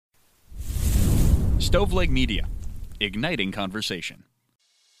Stoveleg Media, igniting conversation.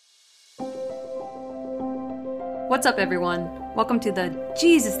 What's up, everyone? Welcome to the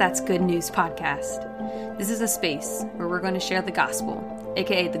Jesus That's Good News podcast. This is a space where we're going to share the gospel,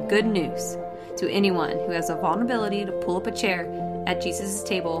 aka the good news, to anyone who has a vulnerability to pull up a chair at Jesus'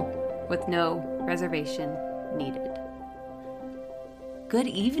 table with no reservation needed. Good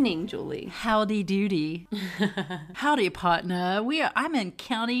evening, Julie. Howdy doody. Howdy, partner. I'm in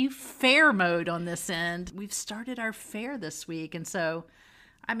county fair mode on this end. We've started our fair this week, and so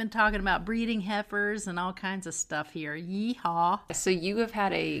I've been talking about breeding heifers and all kinds of stuff here. Yeehaw. So you have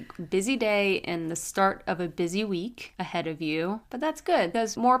had a busy day and the start of a busy week ahead of you, but that's good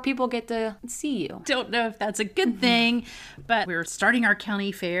because more people get to see you. Don't know if that's a good thing, but we're starting our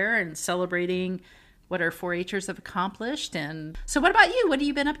county fair and celebrating what our 4-Hers have accomplished. And so what about you? What have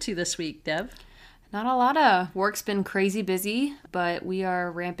you been up to this week, Dev? Not a lot of work's been crazy busy, but we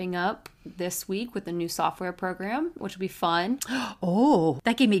are ramping up this week with a new software program, which will be fun. Oh,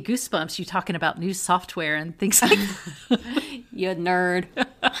 that gave me goosebumps, you talking about new software and things like that. You nerd.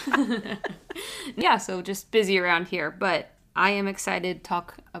 Yeah, so just busy around here, but I am excited to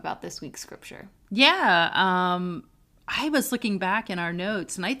talk about this week's scripture. Yeah, I was looking back in our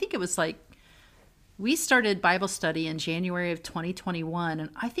notes, and I think it was like we started Bible study in January of 2021,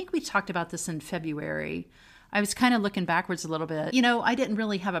 and I think we talked about this in February. I was kind of looking backwards a little bit. You know, I didn't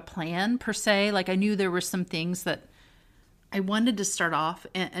really have a plan per se. Like, I knew there were some things that I wanted to start off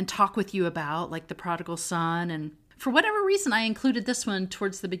and talk with you about, like the prodigal son. And for whatever reason, I included this one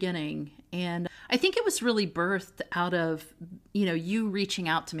towards the beginning. And I think it was really birthed out of, you reaching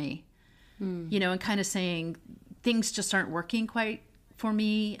out to me, and kind of saying things just aren't working quite for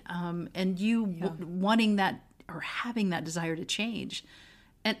me, and you wanting that or having that desire to change.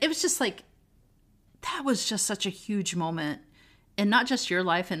 And it was just like, that was just such a huge moment, and not just your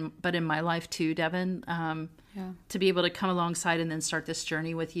life, but in my life too, Devin, to be able to come alongside and then start this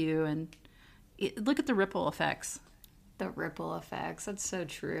journey with you and look at the ripple effects. The ripple effects, that's so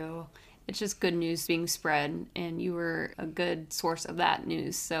true. It's just good news being spread, and you were a good source of that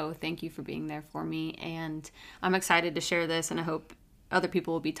news. So thank you for being there for me, and I'm excited to share this, and I hope other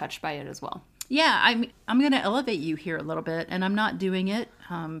people will be touched by it as well. Yeah, I'm going to elevate you here a little bit, and I'm not doing it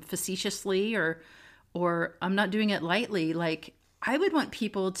facetiously or I'm not doing it lightly. Like, I would want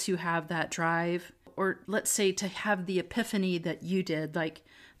people to have that drive, or let's say to have the epiphany that you did, like,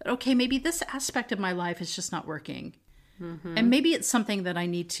 okay, maybe this aspect of my life is just not working. Mm-hmm. And maybe it's something that I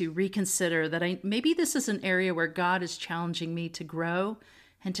need to reconsider, maybe this is an area where God is challenging me to grow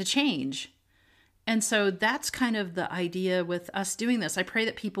and to change. And so that's kind of the idea with us doing this. I pray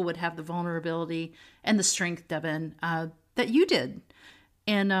that people would have the vulnerability and the strength, Devin, that you did.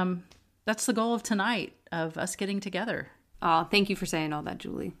 And that's the goal of tonight, of us getting together. Oh, thank you for saying all that,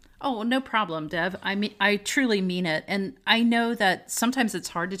 Julie. Oh, no problem, Dev. I truly mean it. And I know that sometimes it's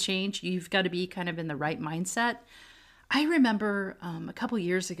hard to change. You've got to be kind of in the right mindset. I remember a couple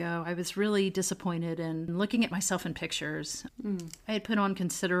years ago, I was really disappointed in looking at myself in pictures. I had put on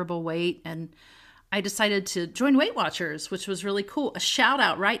considerable weight, and I decided to join Weight Watchers, which was really cool. A shout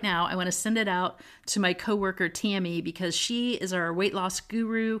out right now. I want to send it out to my coworker, Tammy, because she is our weight loss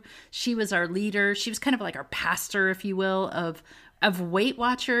guru. She was our leader. She was kind of like our pastor, if you will, of Weight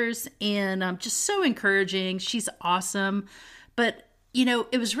Watchers, and just so encouraging. She's awesome. But,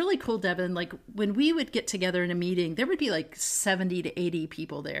 it was really cool, Devin. Like, when we would get together in a meeting, there would be like 70 to 80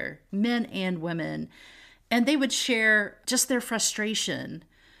 people there, men and women, and they would share just their frustration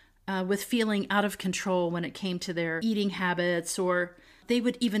with feeling out of control when it came to their eating habits, or they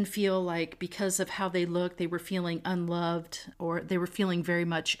would even feel like because of how they looked, they were feeling unloved, or they were feeling very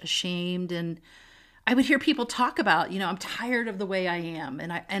much ashamed. And I would hear people talk about, I'm tired of the way I am,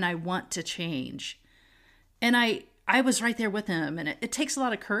 and I want to change. And I was right there with them. And it takes a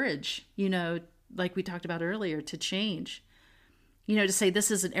lot of courage, like we talked about earlier, to change, to say,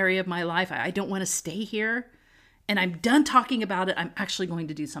 this is an area of my life. I don't want to stay here. And I'm done talking about it. I'm actually going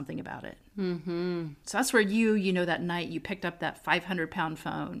to do something about it. Mm-hmm. So that's where that night you picked up that 500-pound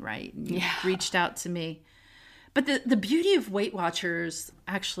phone, right? And you reached out to me. But the beauty of Weight Watchers,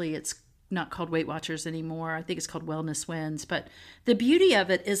 actually, it's not called Weight Watchers anymore. I think it's called Wellness Wins. But the beauty of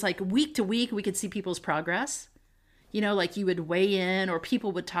it is, like, week to week, we could see people's progress. Like you would weigh in, or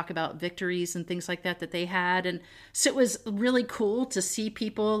people would talk about victories and things like that they had. And so it was really cool to see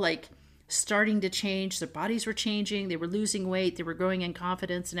people, like, starting to change. Their bodies were changing. They were losing weight. They were growing in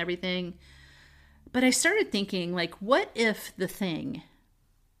confidence and everything. But I started thinking, like, what if the thing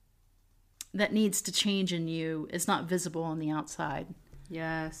that needs to change in you is not visible on the outside?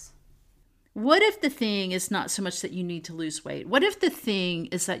 Yes. What if the thing is not so much that you need to lose weight? What if the thing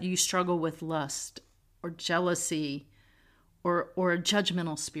is that you struggle with lust or jealousy or a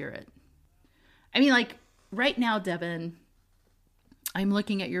judgmental spirit. I mean, like right now, Devin, I'm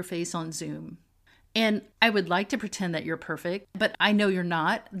looking at your face on Zoom, and I would like to pretend that you're perfect, but I know you're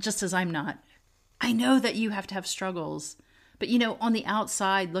not, just as I'm not. I know that you have to have struggles, but on the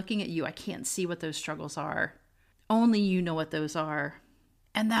outside, looking at you, I can't see what those struggles are. Only you know what those are.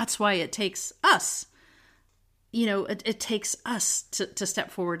 And that's why it takes us, it takes us to step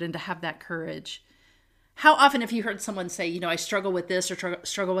forward and to have that courage. How often have you heard someone say, I struggle with this or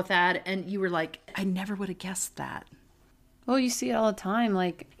struggle with that, and you were like, I never would have guessed that. Well, you see it all the time.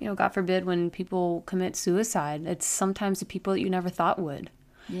 Like, God forbid when people commit suicide, it's sometimes the people that you never thought would.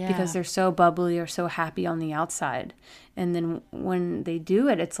 Yeah. Because they're so bubbly or so happy on the outside. And then when they do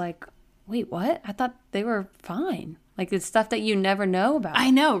it, it's like, wait, what? I thought they were fine. Like, it's stuff that you never know about.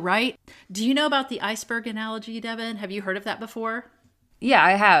 I know, right? Do you know about the iceberg analogy, Devin? Have you heard of that before? Yeah,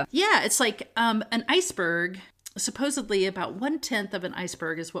 I have. Yeah, it's like an iceberg. Supposedly about 1/10 of an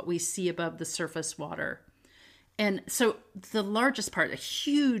iceberg is what we see above the surface water. And so the largest part, a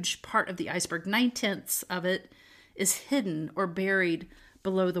huge part of the iceberg, 9/10 of it is hidden or buried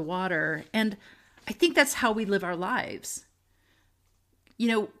below the water. And I think that's how we live our lives.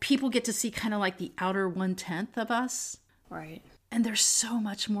 People get to see kind of like the outer 1/10 of us. Right. And there's so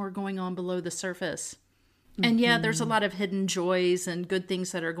much more going on below the surface. And yeah, there's a lot of hidden joys and good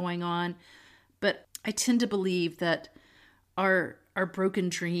things that are going on. But I tend to believe that our broken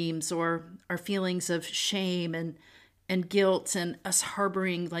dreams or our feelings of shame and guilt and us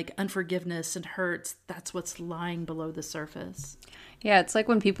harboring like unforgiveness and hurts, that's what's lying below the surface. Yeah, it's like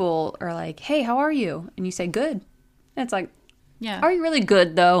when people are like, hey, how are you? And you say, good. And it's like, yeah. Are you really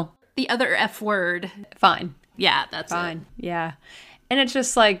good, though? The other F word. Fine. Yeah, that's fine. Yeah. And it's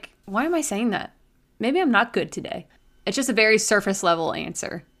just like, why am I saying that? Maybe I'm not good today. It's just a very surface level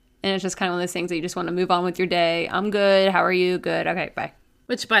answer. And it's just kind of one of those things that you just want to move on with your day. I'm good. How are you? Good. Okay, bye.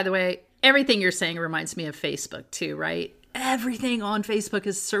 Which, by the way, everything you're saying reminds me of Facebook too, right? Everything on Facebook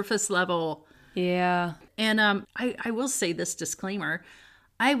is surface level. Yeah. And I will say this disclaimer.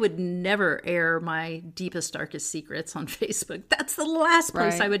 I would never air my deepest, darkest secrets on Facebook. That's the last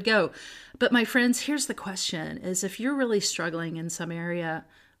place I would go. But my friends, here's the question, is if you're really struggling in some area,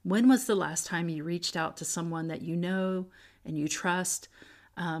 when was the last time you reached out to someone that you know and you trust?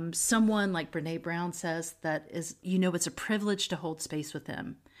 Someone like Brene Brown says that is, it's a privilege to hold space with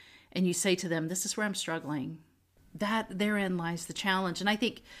them. And you say to them, this is where I'm struggling. That therein lies the challenge. And I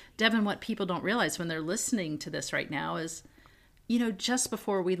think, Devin, what people don't realize when they're listening to this right now is, just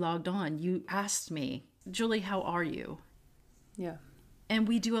before we logged on, you asked me, Julie, how are you? Yeah. And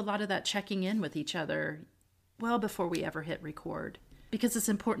we do a lot of that checking in with each other well before we ever hit record. Because it's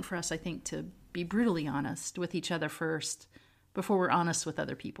important for us, I think, to be brutally honest with each other first before we're honest with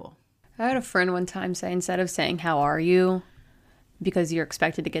other people. I had a friend one time say, instead of saying, how are you? Because you're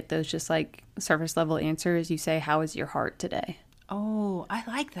expected to get those just like surface level answers, you say, how is your heart today? Oh, I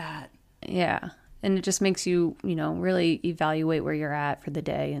like that. Yeah. And it just makes you, really evaluate where you're at for the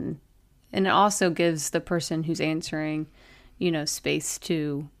day. And it also gives the person who's answering, space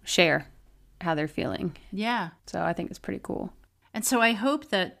to share how they're feeling. Yeah. So I think it's pretty cool. And so I hope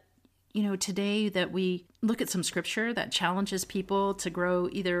that, today that we look at some scripture that challenges people to grow,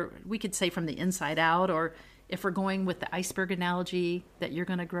 either we could say from the inside out, or if we're going with the iceberg analogy, that you're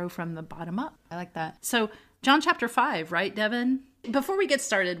going to grow from the bottom up. I like that. So John chapter 5, right, Devin? Before we get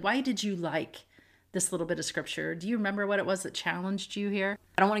started, why did you like this little bit of scripture? Do you remember what it was that challenged you here?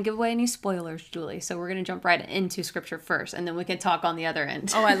 I don't want to give away any spoilers, Julie, so we're going to jump right into scripture first, and then we can talk on the other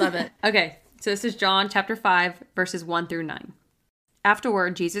end. Oh, I love it. Okay, so this is John chapter 5, verses 1 through 9.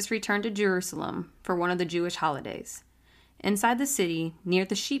 Afterward, Jesus returned to Jerusalem for one of the Jewish holidays. Inside the city, near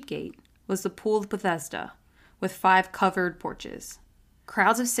the sheep gate, was the pool of Bethesda, with 5 covered porches.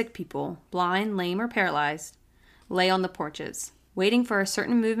 Crowds of sick people, blind, lame, or paralyzed, lay on the porches, waiting for a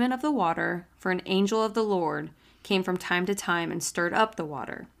certain movement of the water, for an angel of the Lord came from time to time and stirred up the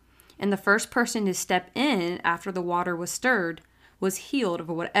water. And the first person to step in after the water was stirred was healed of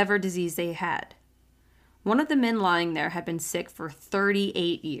whatever disease they had. One of the men lying there had been sick for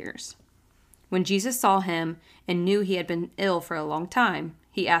 38 years. When Jesus saw him and knew he had been ill for a long time,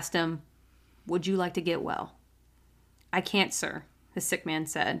 he asked him, "Would you like to get well?" "I can't, sir," the sick man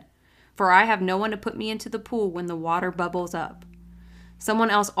said, "for I have no one to put me into the pool when the water bubbles up. Someone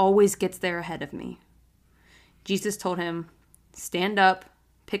else always gets there ahead of me." Jesus told him, "Stand up,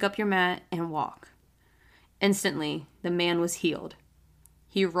 pick up your mat, and walk." Instantly, the man was healed.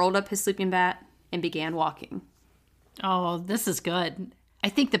 He rolled up his sleeping bag and began walking. Oh, this is good. I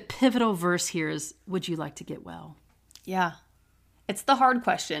think the pivotal verse here is, would you like to get well? Yeah. It's the hard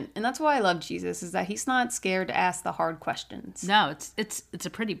question. And that's why I love Jesus, is that he's not scared to ask the hard questions. No, it's a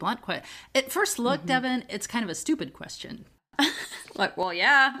pretty blunt question. At first look, Devin, it's kind of a stupid question. Like, well,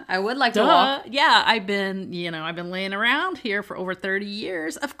 yeah, I would like to walk. Yeah, I've been laying around here for over 30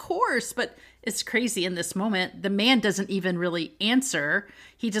 years. Of course, but it's crazy in this moment. The man doesn't even really answer.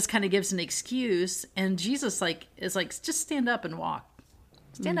 He just kind of gives an excuse, and Jesus is like, just stand up and walk.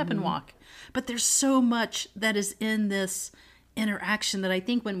 Stand up and walk. But there's so much that is in this interaction that I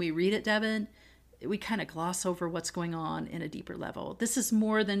think when we read it, Devin, we kind of gloss over what's going on in a deeper level. This is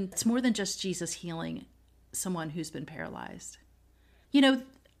more than just Jesus healing someone who's been paralyzed. You know,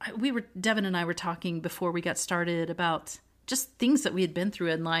 Devin and I were talking before we got started about just things that we had been through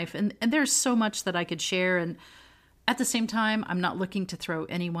in life. And there's so much that I could share. And at the same time, I'm not looking to throw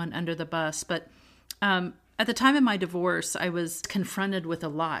anyone under the bus. But at the time of my divorce, I was confronted with a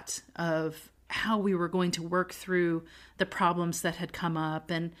lot of how we were going to work through the problems that had come up.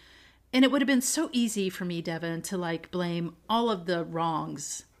 And it would have been so easy for me, Devin, to like blame all of the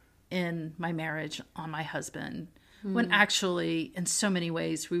wrongs in my marriage on my husband, when actually in so many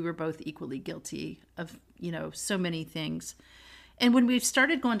ways we were both equally guilty of, so many things. And when we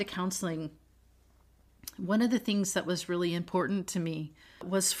started going to counseling, one of the things that was really important to me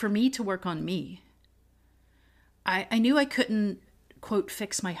was for me to work on me. I knew I couldn't, quote,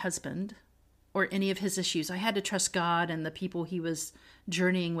 fix my husband or any of his issues. I had to trust God and the people he was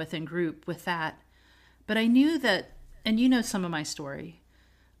journeying with in group with that. But I knew that, and you know some of my story,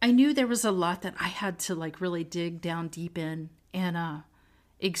 I knew there was a lot that I had to like really dig down deep in and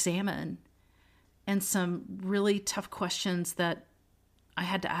examine, and some really tough questions that I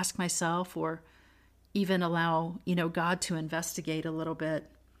had to ask myself or even allow, God to investigate a little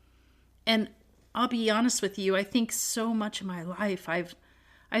bit. And I'll be honest with you, I think so much of my life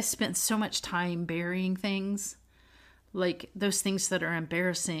I spent so much time burying things, like those things that are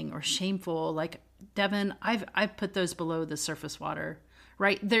embarrassing or shameful. Like, Devin, I've put those below the surface water.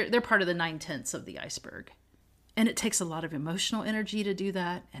 Right? They're part of the 9/10 of the iceberg. And it takes a lot of emotional energy to do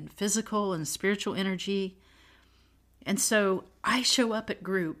that, and physical and spiritual energy. And so I show up at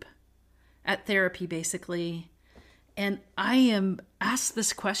group, at therapy basically, and I am asked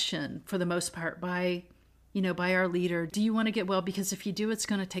this question for the most part by our leader: do you want to get well? Because if you do, it's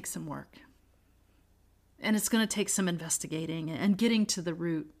going to take some work. And it's going to take some investigating and getting to the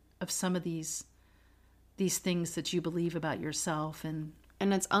root of some of these things that you believe about yourself. And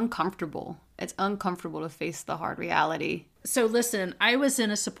it's uncomfortable. It's uncomfortable to face the hard reality. So listen, I was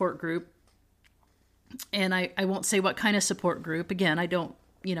in a support group, and I won't say what kind of support group. Again, I don't,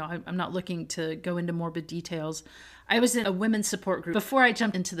 I'm not looking to go into morbid details. I was in a women's support group before I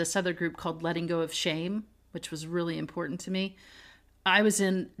jumped into this other group called Letting Go of Shame, which was really important to me. I was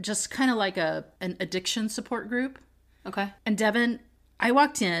in just kind of like an addiction support group. Okay. And Devin, I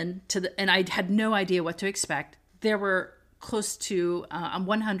walked in and I had no idea what to expect. There were close to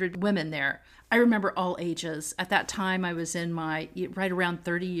 100 women there. I remember all ages. At that time, I was in right around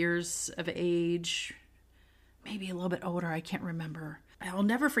 30 years of age, maybe a little bit older. I can't remember. I'll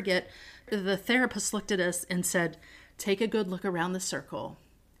never forget. The therapist looked at us and said, "Take a good look around the circle,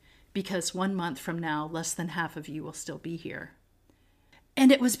 because 1 month from now, less than half of you will still be here."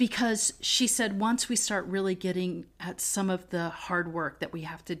 And it was because she said, once we start really getting at some of the hard work that we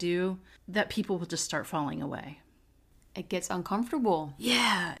have to do, that people will just start falling away. It gets uncomfortable.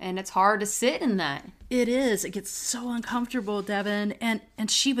 Yeah. And it's hard to sit in that. It is. It gets so uncomfortable, Devin. And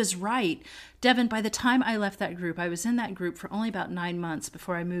she was right. Devin, by the time I left that group, I was in that group for only about 9 months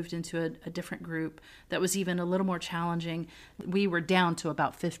before I moved into a different group that was even a little more challenging. We were down to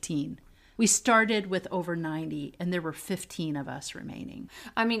about 15. We started with over 90, and there were 15 of us remaining.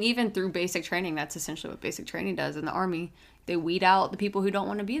 I mean, even through basic training, that's essentially what basic training does in the Army. They weed out the people who don't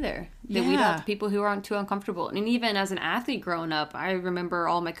want to be there. They weed out the people who aren't too uncomfortable. And even as an athlete growing up, I remember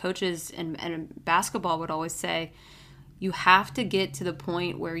all my coaches in basketball would always say, you have to get to the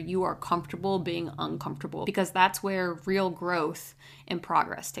point where you are comfortable being uncomfortable, because that's where real growth and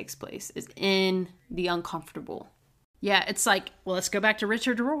progress takes place, is in the uncomfortable. Yeah, it's like, well, let's go back to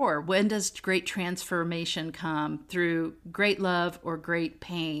Richard Rohr. When does great transformation come? Through great love or great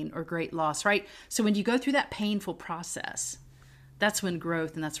pain or great loss, right? So when you go through that painful process, that's when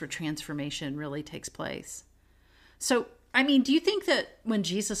growth and that's where transformation really takes place. So, I mean, do you think that when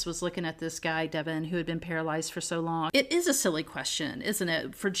Jesus was looking at this guy, Devin, who had been paralyzed for so long, it is a silly question, isn't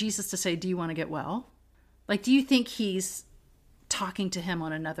it, for Jesus to say, do you want to get well? Like, do you think he's talking to him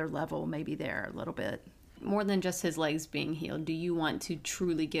on another level, maybe there a little bit? More than just his legs being healed, do you want to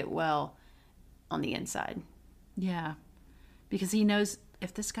truly get well on the inside? Yeah, because he knows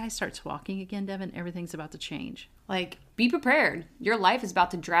if this guy starts walking again, Devin, everything's about to change. Like, be prepared. Your life is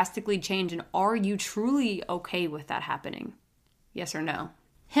about to drastically change, and are you truly okay with that happening? Yes or no?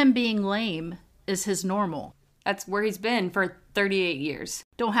 Him being lame is his normal. That's where he's been for 38 years.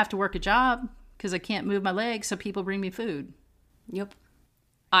 Don't have to work a job because I can't move my legs, so people bring me food. Yep.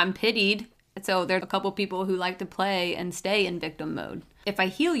 I'm pitied. So there's a couple people who like to play and stay in victim mode. If I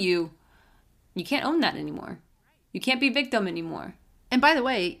heal you, you can't own that anymore. You can't be victim anymore. And by the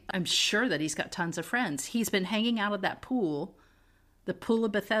way, I'm sure that he's got tons of friends. He's been hanging out at that pool, the pool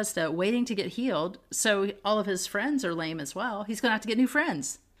of Bethesda, waiting to get healed. So all of his friends are lame as well. He's going to have to get new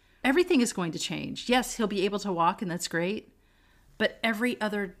friends. Everything is going to change. Yes, he'll be able to walk, and that's great. But every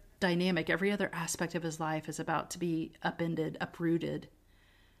other dynamic, every other aspect of his life is about to be upended, uprooted.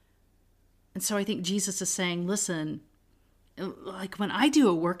 And so I think Jesus is saying, listen, like when I do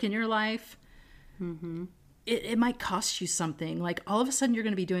a work in your life, it might cost you something. Like all of a sudden you're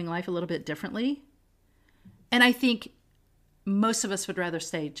going to be doing life a little bit differently. And I think most of us would rather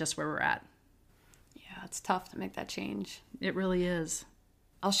stay just where we're at. Yeah, it's tough to make that change. It really is.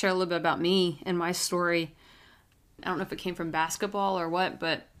 I'll share a little bit about me and my story. I don't know if it came from basketball or what,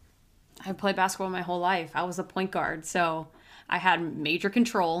 but I played basketball my whole life. I was a point guard, so I had major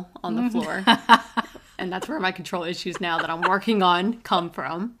control on the floor. And that's where my control issues now that I'm working on come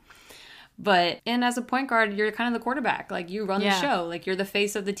from. And as a point guard, you're kind of the quarterback. Like, you run the show. Like, you're the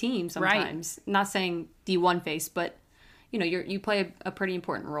face of the team sometimes. Right. Not saying the one face, but, you play a pretty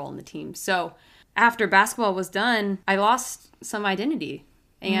important role in the team. So after basketball was done, I lost some identity.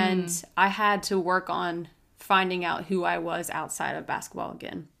 And I had to work on finding out who I was outside of basketball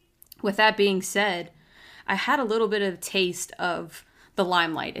again. With that being said, I had a little bit of taste of the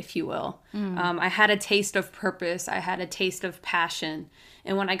limelight, if you will. I had a taste of purpose. I had a taste of passion.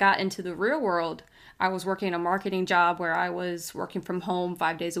 And when I got into the real world, I was working a marketing job where I was working from home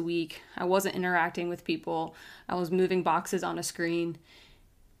 5 days a week. I wasn't interacting with people. I was moving boxes on a screen.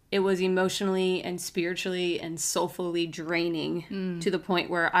 It was emotionally and spiritually and soulfully draining to the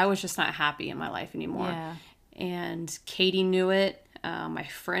point where I was just not happy in my life anymore. Yeah. And Katie knew it. My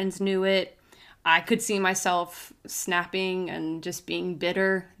friends knew it. I could see myself snapping and just being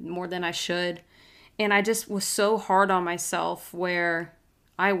bitter more than I should. And I just was so hard on myself where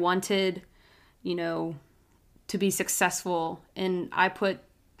I wanted, to be successful. And I put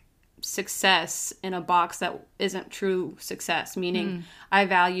success in a box that isn't true success, meaning I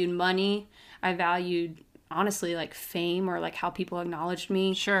valued money. I valued, honestly, like fame or like how people acknowledged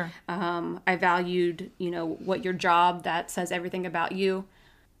me. Sure. I valued, what your job that says everything about you.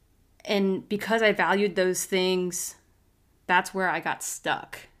 And because I valued those things, that's where I got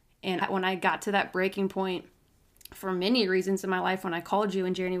stuck. And when I got to that breaking point, for many reasons in my life, when I called you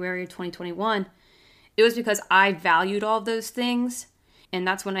in January of 2021, it was because I valued all of those things. And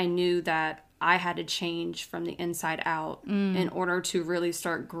that's when I knew that I had to change from the inside out in order to really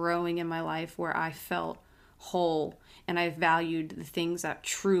start growing in my life where I felt whole and I valued the things that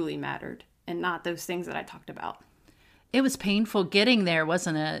truly mattered and not those things that I talked about. It was painful getting there,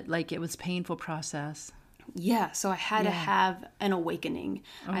 wasn't it? Like, it was a painful process. Yeah, so I had to have an awakening.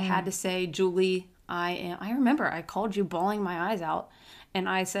 I had to say, Julie, I remember I called you bawling my eyes out and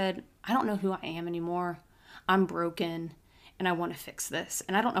I said, I don't know who I am anymore. I'm broken and I want to fix this.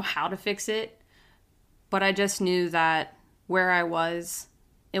 And I don't know how to fix it, but I just knew that where I was,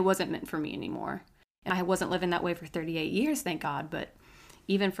 it wasn't meant for me anymore. And I wasn't living that way for 38 years, thank God, but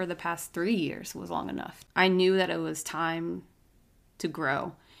even for the past 3 years was long enough. I knew that it was time to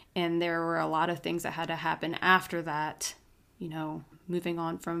grow. And there were a lot of things that had to happen after that, moving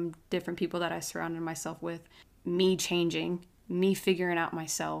on from different people that I surrounded myself with, me changing, me figuring out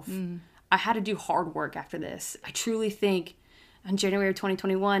myself. I had to do hard work after this. I truly think in January of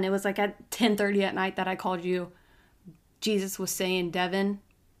 2021, it was like at 10:30 at night that I called you. Jesus was saying, Devin,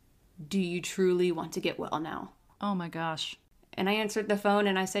 do you truly want to get well now? Oh my gosh. And I answered the phone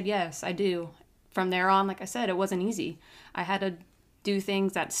and I said, yes, I do. From there on, like I said, it wasn't easy. I had to do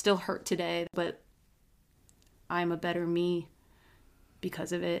things that still hurt today, but I'm a better me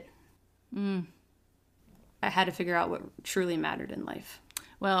because of it. I had to figure out what truly mattered in life.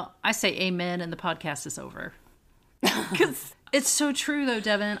 Well, I say amen and the podcast is over. Because it's so true though,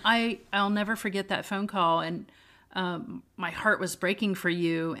 Devin. I'll never forget that phone call and my heart was breaking for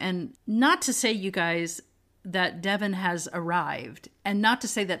you. And not to say, you guys, that Devin has arrived and not to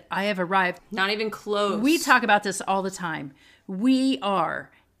say that I have arrived. Not even close. We talk about this all the time. We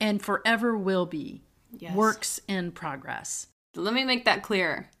are and forever will be works in progress. Let me make that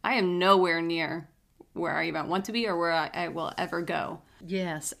clear. I am nowhere near where I even want to be or where I will ever go.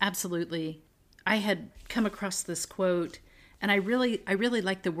 Yes, absolutely. I had come across this quote and I really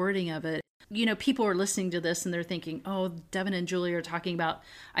like the wording of it. people are listening to this and they're thinking, oh, Devin and Julie are talking about,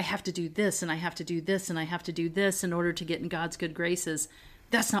 I have to do this and I have to do this and I have to do this in order to get in God's good graces.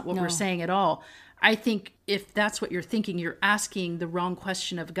 That's not what we're saying at all. I think if that's what you're thinking, you're asking the wrong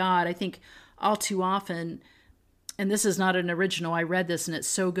question of God. I think all too often, and this is not an original, I read this and it's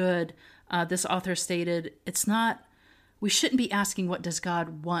so good. This author stated, we shouldn't be asking, what does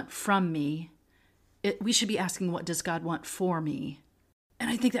God want from me? We should be asking, what does God want for me? And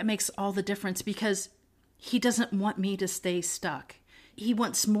I think that makes all the difference, because he doesn't want me to stay stuck. He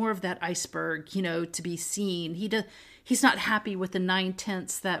wants more of that iceberg, to be seen. He's not happy with the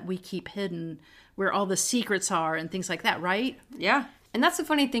 9/10 that we keep hidden, where all the secrets are and things like that, right? Yeah. And that's the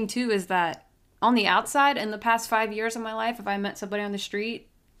funny thing too, is that on the outside, in the past 5 years of my life, if I met somebody on the street,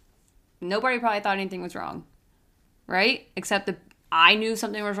 nobody probably thought anything was wrong, right? Except that I knew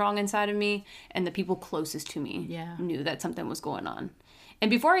something was wrong inside of me, and the people closest to me knew that something was going on. And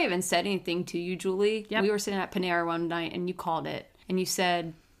before I even said anything to you, Julie, we were sitting at Panera one night, and you called it, and you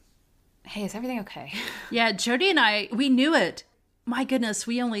said, hey, is everything okay? Yeah, Jody and I, we knew it. My goodness,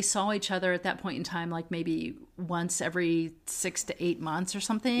 we only saw each other at that point in time, like maybe once every 6 to 8 months or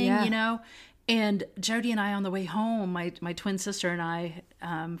something, And Jody and I, on the way home, my twin sister and I,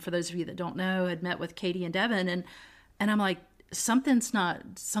 for those of you that don't know, had met with Katie and Devin, and I'm like, something's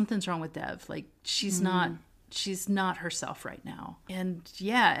wrong with Dev. Like, she's not herself right now. And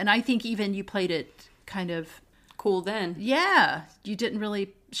and I think even you played it kind of cool then. Yeah, you didn't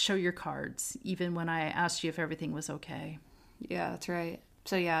really show your cards, even when I asked you if everything was okay. Yeah, that's right.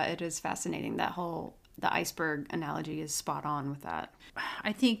 So yeah, it is fascinating. The iceberg analogy is spot on with that.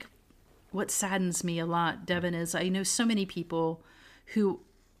 I think what saddens me a lot, Devin, is I know so many people who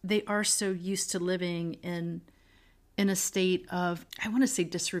they are so used to living in a state of, I want to say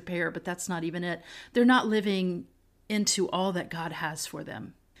disrepair, but that's not even it. They're not living into all that God has for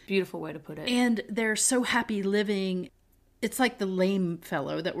them. Beautiful way to put it. And they're so happy living. It's like the lame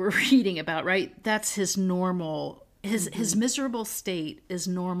fellow that we're reading about, right? That's his normal. His miserable state is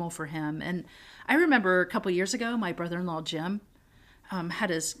normal for him. And I remember a couple years ago, my brother-in-law Jim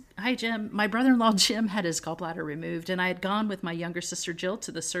my brother-in-law Jim had his gallbladder removed, and I had gone with my younger sister Jill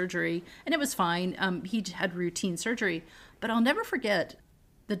to the surgery, and it was fine. He had routine surgery, but I'll never forget,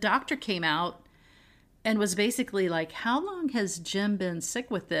 the doctor came out and was basically like, how long has Jim been sick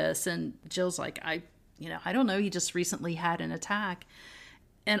with this? And Jill's like, I don't know. He just recently had an attack.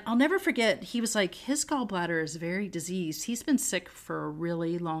 And I'll never forget, he was like, his gallbladder is very diseased. He's been sick for a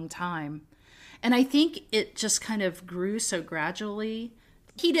really long time. And I think it just kind of grew so gradually.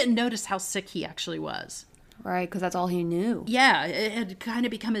 He didn't notice how sick he actually was. Right, because that's all he knew. Yeah, it had kind of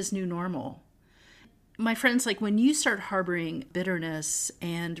become his new normal. My friends, like, when you start harboring bitterness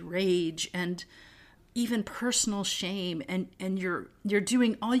and rage and even personal shame, and you're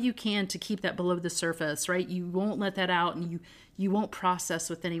doing all you can to keep that below the surface, right? You won't let that out, and you won't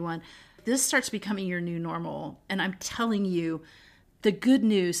process with anyone. This starts becoming your new normal. And I'm telling you, the good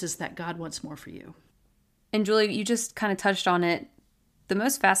news is that God wants more for you. And Julie, you just kind of touched on it. The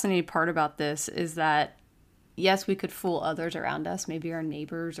most fascinating part about this is that, yes, we could fool others around us, maybe our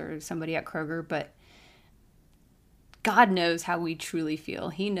neighbors or somebody at Kroger, but God knows how we truly feel.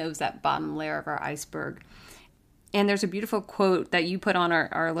 He knows that bottom layer of our iceberg. And there's a beautiful quote that you put on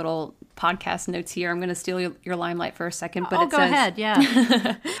our little podcast notes here. I'm going to steal your limelight for a second. But go ahead.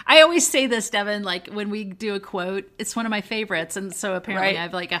 Yeah. I always say this, Devin, like when we do a quote, it's one of my favorites. And so apparently I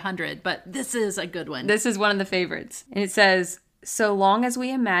have like 100, but this is a good one. This is one of the favorites. And it says, so long as we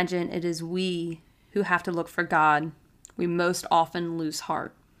imagine it is we who have to look for God, we most often lose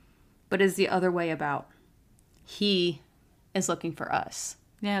heart. But it's the other way about. He is looking for us.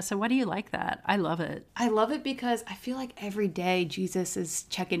 Yeah, so why do you like that? I love it. I love it because I feel like every day Jesus is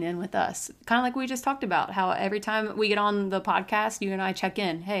checking in with us. Kind of like we just talked about, how every time we get on the podcast, you and I check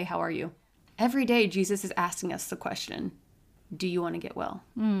in. Hey, how are you? Every day Jesus is asking us the question, do you want to get well?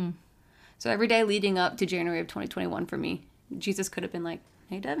 So every day leading up to January of 2021 for me, Jesus could have been like,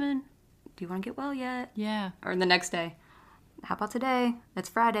 hey, Devin, do you want to get well yet? Yeah. Or the next day, how about today? It's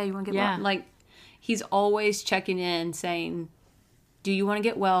Friday. You want to get well? Like, he's always checking in saying, do you want to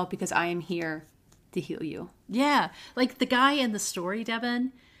get well? Because I am here to heal you. Yeah. Like the guy in the story,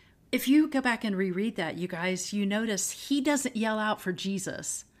 Devin, if you go back and reread that, you guys, you notice he doesn't yell out for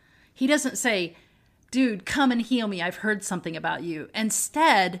Jesus. He doesn't say, dude, come and heal me. I've heard something about you.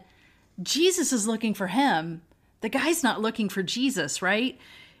 Instead, Jesus is looking for him. The guy's not looking for Jesus, right?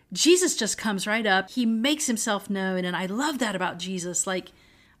 Jesus just comes right up. He makes himself known. And I love that about Jesus. Like,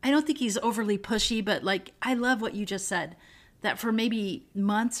 I don't think he's overly pushy, but like, I love what you just said. That for maybe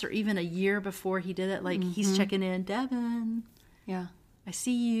months or even a year before he did it, like he's checking in, Devin. Yeah. I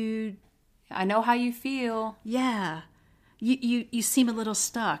see you. I know how you feel. Yeah. You seem a little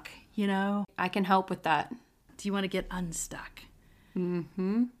stuck, you know? I can help with that. Do you want to get unstuck?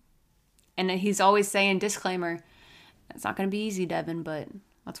 Mm-hmm. And he's always saying, disclaimer, it's not going to be easy, Devin, but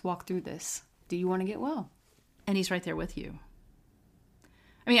let's walk through this. Do you want to get well? And he's right there with you.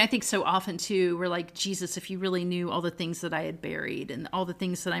 I mean, I think so often too, we're like, Jesus, if you really knew all the things that I had buried and all the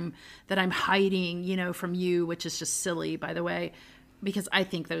things that I'm hiding, you know, from you, which is just silly, by the way, because I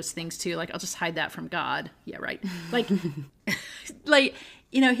think those things too, like, I'll just hide that from God. Yeah, right. Like, like,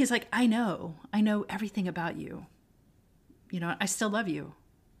 you know, he's like, I know everything about you. You know, I still love you.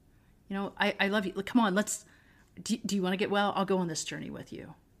 You know, I love you. Like, come on, do you want to get well? I'll go on this journey with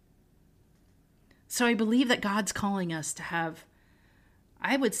you. So I believe that God's calling us to have,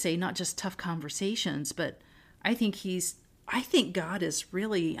 I would say, not just tough conversations, but I think God is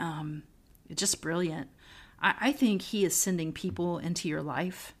really just brilliant. I think he is sending people into your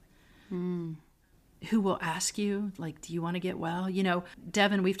life who will ask you, like, do you want to get well? You know,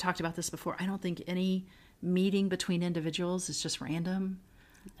 Devin, we've talked about this before. I don't think any meeting between individuals is just random.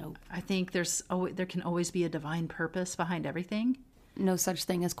 Nope. I think there can always be a divine purpose behind everything. No such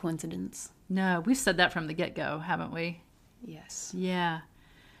thing as coincidence. No, we've said that from the get-go, haven't we? Yes. Yeah.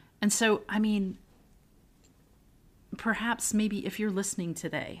 And so, I mean, perhaps maybe if you're listening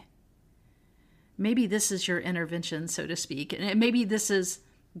today, maybe this is your intervention, so to speak. And maybe this is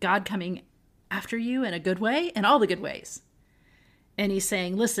God coming after you in a good way, in all the good ways. And he's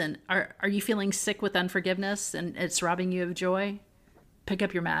saying, listen, are you feeling sick with unforgiveness and it's robbing you of joy? Pick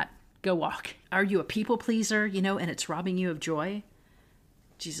up your mat, go walk. Are you a people pleaser, you know, and it's robbing you of joy?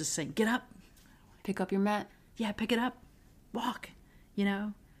 Jesus is saying, get up. Pick up your mat. Yeah, pick it up. Walk, you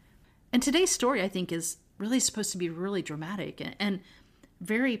know. And today's story, I think, is really supposed to be really dramatic and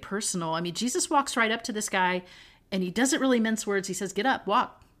very personal. I mean, Jesus walks right up to this guy and he doesn't really mince words. He says, get up,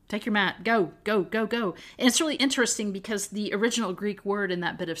 walk, take your mat, go, go, go, go. And it's really interesting because the original Greek word in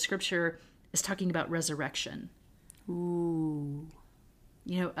that bit of scripture is talking about resurrection. Ooh.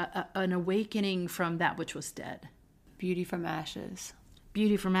 You know, an awakening from that which was dead. Beauty from ashes.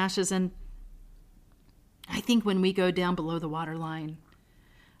 Beauty from ashes. And I think when we go down below the waterline,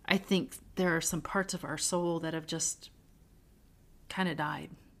 I think there are some parts of our soul that have just kind of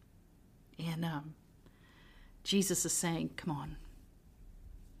died. And Jesus is saying, come on,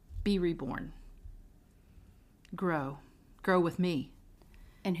 be reborn. Grow with me.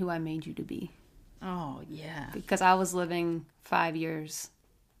 And who I made you to be. Oh, yeah. Because I was living 5 years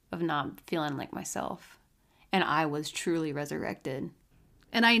of not feeling like myself. And I was truly resurrected.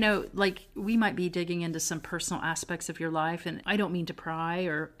 And I know, like, we might be digging into some personal aspects of your life, and I don't mean to pry,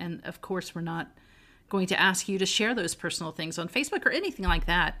 and of course we're not going to ask you to share those personal things on Facebook or anything like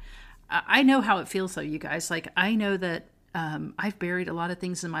that. I know how it feels, though, you guys. Like, I know that I've buried a lot of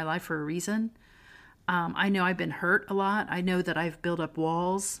things in my life for a reason. I know I've been hurt a lot. I know that I've built up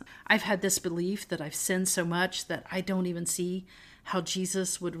walls. I've had this belief that I've sinned so much that I don't even see how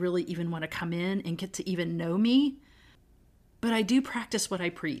Jesus would really even want to come in and get to even know me. But I do practice what I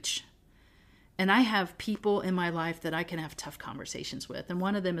preach. And I have people in my life that I can have tough conversations with. And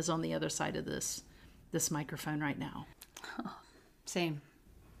one of them is on the other side of this microphone right now. Same.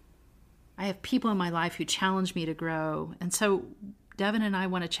 I have people in my life who challenge me to grow. And so Devin and I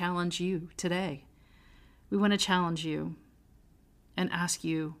want to challenge you today. We want to challenge you and ask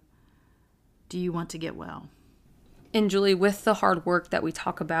you, do you want to get well? And Julie, with the hard work that we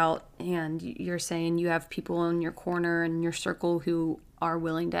talk about, and you're saying you have people in your corner and your circle who are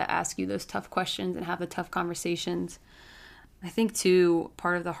willing to ask you those tough questions and have the tough conversations. I think, too,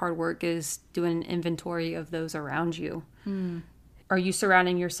 part of the hard work is doing an inventory of those around you. Are you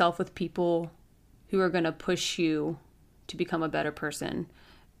surrounding yourself with people who are going to push you to become a better person?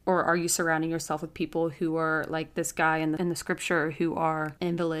 Or are you surrounding yourself with people who are like this guy in the scripture who are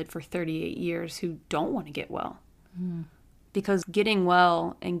invalid for 38 years who don't want to get well? Because getting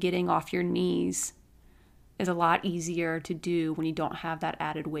well and getting off your knees is a lot easier to do when you don't have that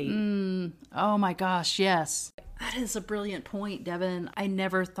added weight. Oh my gosh, yes. That is a brilliant point, Devin. I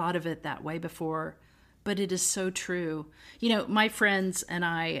never thought of it that way before, but it is so true. You know, my friends and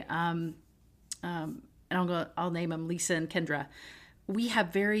I, and I'll name them Lisa and Kendra. We have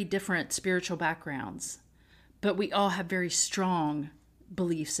very different spiritual backgrounds, but we all have very strong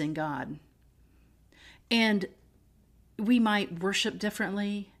beliefs in God. And we might worship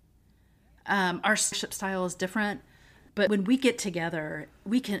differently. Our worship style is different, but when we get together,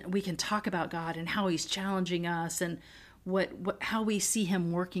 we can talk about God and how He's challenging us and how we see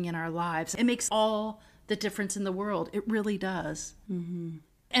Him working in our lives. It makes all the difference in the world. It really does. Mm-hmm.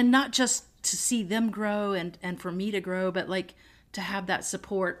 And not just to see them grow and for me to grow, but like to have that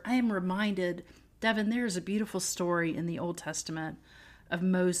support. I am reminded, Devin, there's a beautiful story in the Old Testament of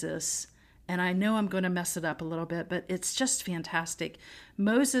Moses, and I know I'm going to mess it up a little bit, but it's just fantastic.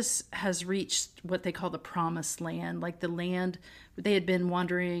 Moses has reached what they call the promised land, like the land they had been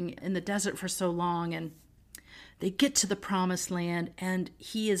wandering in the desert for so long, and they get to the promised land, and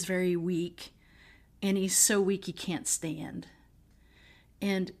he is very weak, and he's so weak he can't stand.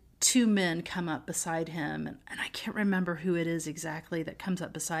 And two men come up beside him, and I can't remember who it is exactly that comes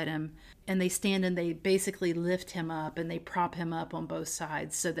up beside him, and they stand and they basically lift him up, and they prop him up on both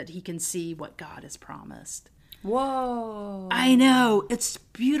sides so that he can see what God has promised. Whoa. I know. It's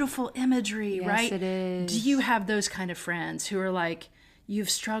beautiful imagery, yes, right? It is. Do you have those kind of friends who are like, you've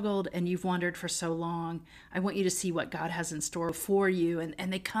struggled and you've wandered for so long. I want you to see what God has in store for you.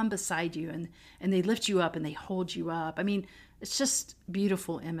 And they come beside you and they lift you up and they hold you up. I mean, it's just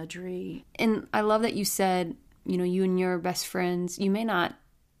beautiful imagery. And I love that you said, you and your best friends, you may not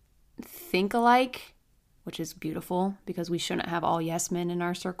think alike, which is beautiful because we shouldn't have all yes men in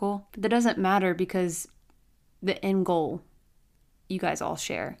our circle. But that doesn't matter because the end goal you guys all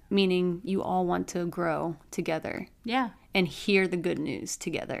share, meaning you all want to grow together. Yeah. And hear the good news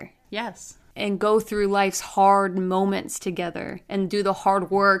together. Yes. And go through life's hard moments together and do the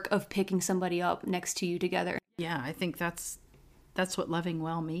hard work of picking somebody up next to you together. Yeah, I think that's what loving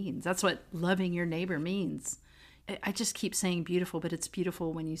well means. That's what loving your neighbor means. I just keep saying beautiful, but it's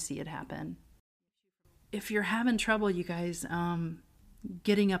beautiful when you see it happen. If you're having trouble, you guys,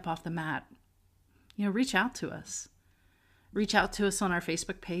 getting up off the mat, reach out to us. Reach out to us on our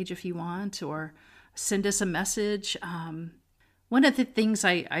Facebook page if you want, or send us a message. One of the things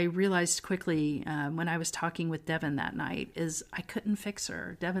I realized quickly when I was talking with Devin that night is I couldn't fix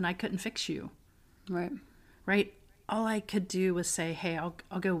her. Devin, I couldn't fix you. Right. Right? All I could do was say, hey, I'll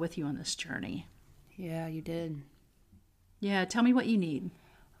go with you on this journey. Yeah, you did. Yeah, tell me what you need.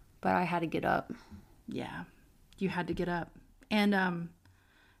 But I had to get up. Yeah, you had to get up. And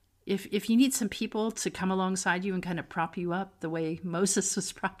if you need some people to come alongside you and kind of prop you up the way Moses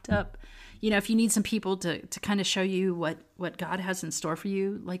was propped up, if you need some people to kind of show you what God has in store for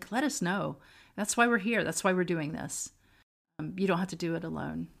you, let us know. That's why we're here. That's why we're doing this. You don't have to do it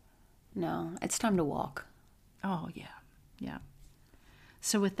alone. No, it's time to walk. Oh, yeah. Yeah.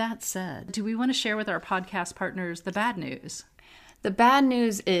 So with that said, do we want to share with our podcast partners the bad news? The bad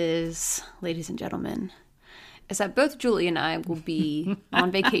news is, ladies and gentlemen, is that both Julie and I will be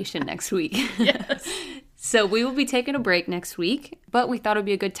on vacation next week. Yes. So we will be taking a break next week, but we thought it would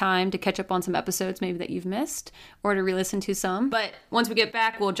be a good time to catch up on some episodes maybe that you've missed or to re-listen to some. But once we get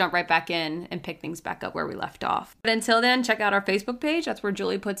back, we'll jump right back in and pick things back up where we left off. But until then, check out our Facebook page. That's where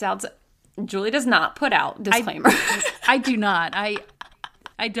Julie puts out... Julie does not put out, disclaimer. I do not. I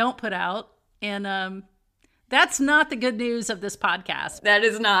don't put out. And that's not the good news of this podcast. That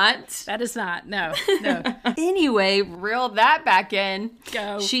is not. That is not. No. Anyway, reel that back in.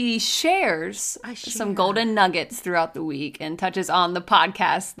 Go. She shares some golden nuggets throughout the week and touches on the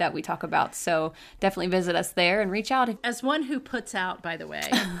podcast that we talk about. So definitely visit us there and reach out. As one who puts out, by the way,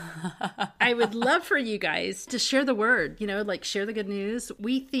 I would love for you guys to share the word, share the good news.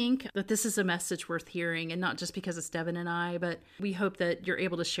 We think that this is a message worth hearing, and not just because it's Devin and I, but we hope that you're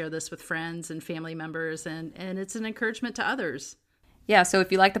able to share this with friends and family members, and it's an encouragement to others. Yeah, so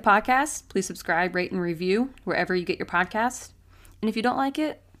if you like the podcast, please subscribe, rate, and review wherever you get your podcast. And if you don't like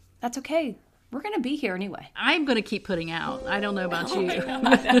it, that's okay. We're going to be here anyway. I'm going to keep putting out. I don't know about you.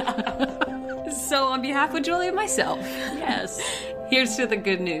 So on behalf of Julie and myself, yes, here's to the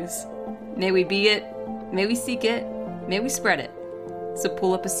good news. May we be it, may we seek it, may we spread it. So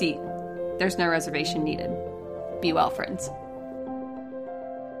pull up a seat. There's no reservation needed. Be well, friends.